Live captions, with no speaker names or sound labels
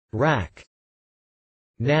Rack.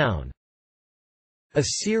 Noun. A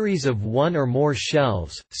series of one or more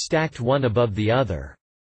shelves, stacked one above the other.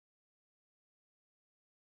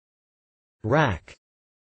 Rack.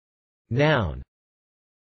 Noun.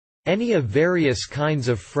 Any of various kinds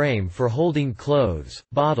of frame for holding clothes,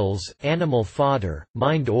 bottles, animal fodder,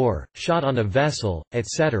 mined ore, shot on a vessel,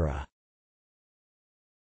 etc.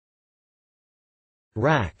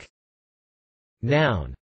 Rack.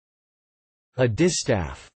 Noun. A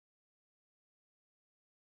distaff.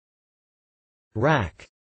 Rack.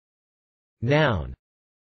 Noun.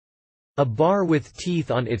 A bar with teeth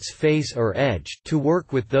on its face or edge, to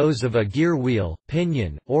work with those of a gearwheel,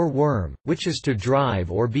 pinion, or worm, which is to drive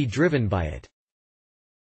or be driven by it.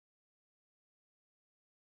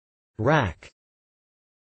 Rack.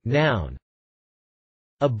 Noun.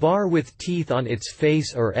 A bar with teeth on its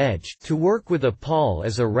face or edge, to work with a pawl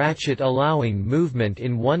as a ratchet allowing movement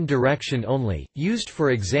in one direction only, used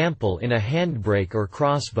for example in a handbrake or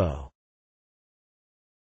crossbow.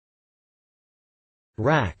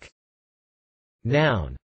 Rack.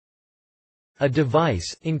 Noun. A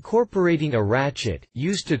device, incorporating a ratchet,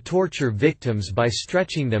 used to torture victims by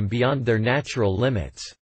stretching them beyond their natural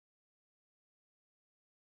limits.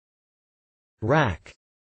 Rack.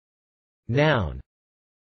 Noun.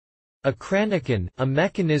 A cranequin, a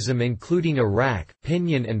mechanism including a rack,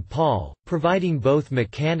 pinion and pawl, providing both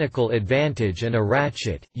mechanical advantage and a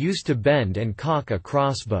ratchet, used to bend and cock a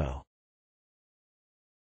crossbow.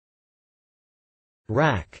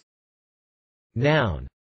 Rack. Noun.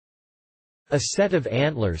 A set of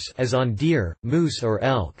antlers, as on deer, moose or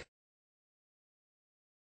elk.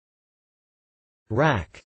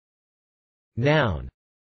 Rack. Noun.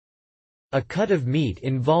 A cut of meat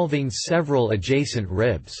involving several adjacent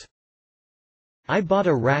ribs. I bought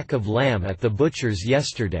a rack of lamb at the butcher's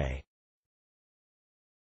yesterday.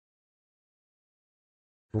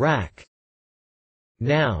 Rack.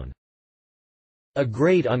 Noun. A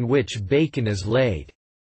grate on which bacon is laid.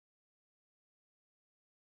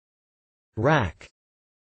 Rack.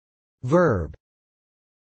 Verb.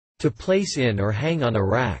 To place in or hang on a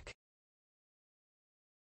rack.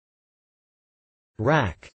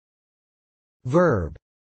 Rack. Verb.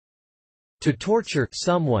 To torture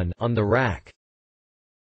someone on the rack.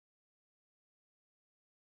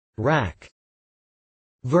 Rack.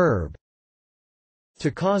 Verb.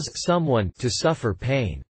 To cause someone to suffer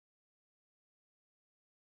pain.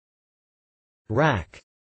 Rack.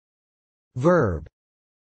 Verb.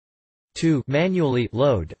 To manually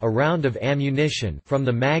load a round of ammunition from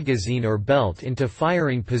the magazine or belt into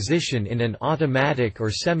firing position in an automatic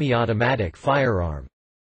or semi-automatic firearm.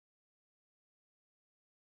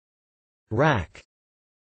 Rack.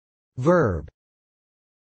 Verb.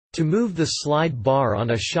 To move the slide bar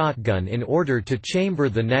on a shotgun in order to chamber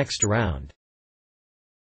the next round.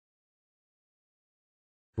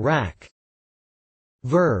 Rack.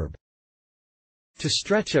 Verb. To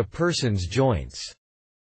stretch a person's joints.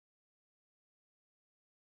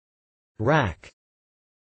 Rack.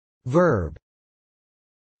 Verb.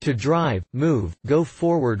 To drive, move, go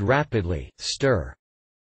forward rapidly, stir.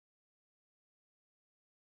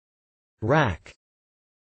 Rack.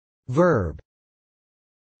 Verb.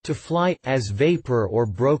 To fly, as vapor or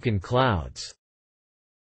broken clouds.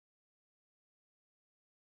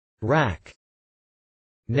 Rack.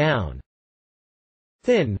 Noun.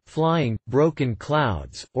 Thin, flying, broken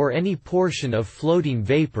clouds, or any portion of floating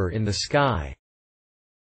vapor in the sky.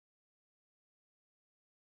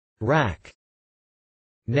 Rack.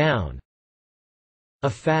 Noun. A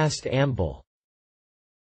fast amble.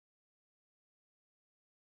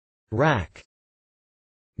 Rack.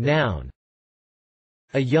 Noun.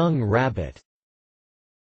 A young rabbit.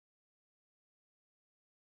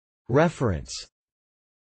 Reference.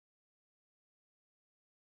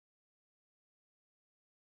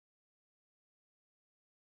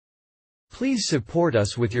 Please support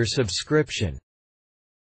us with your subscription.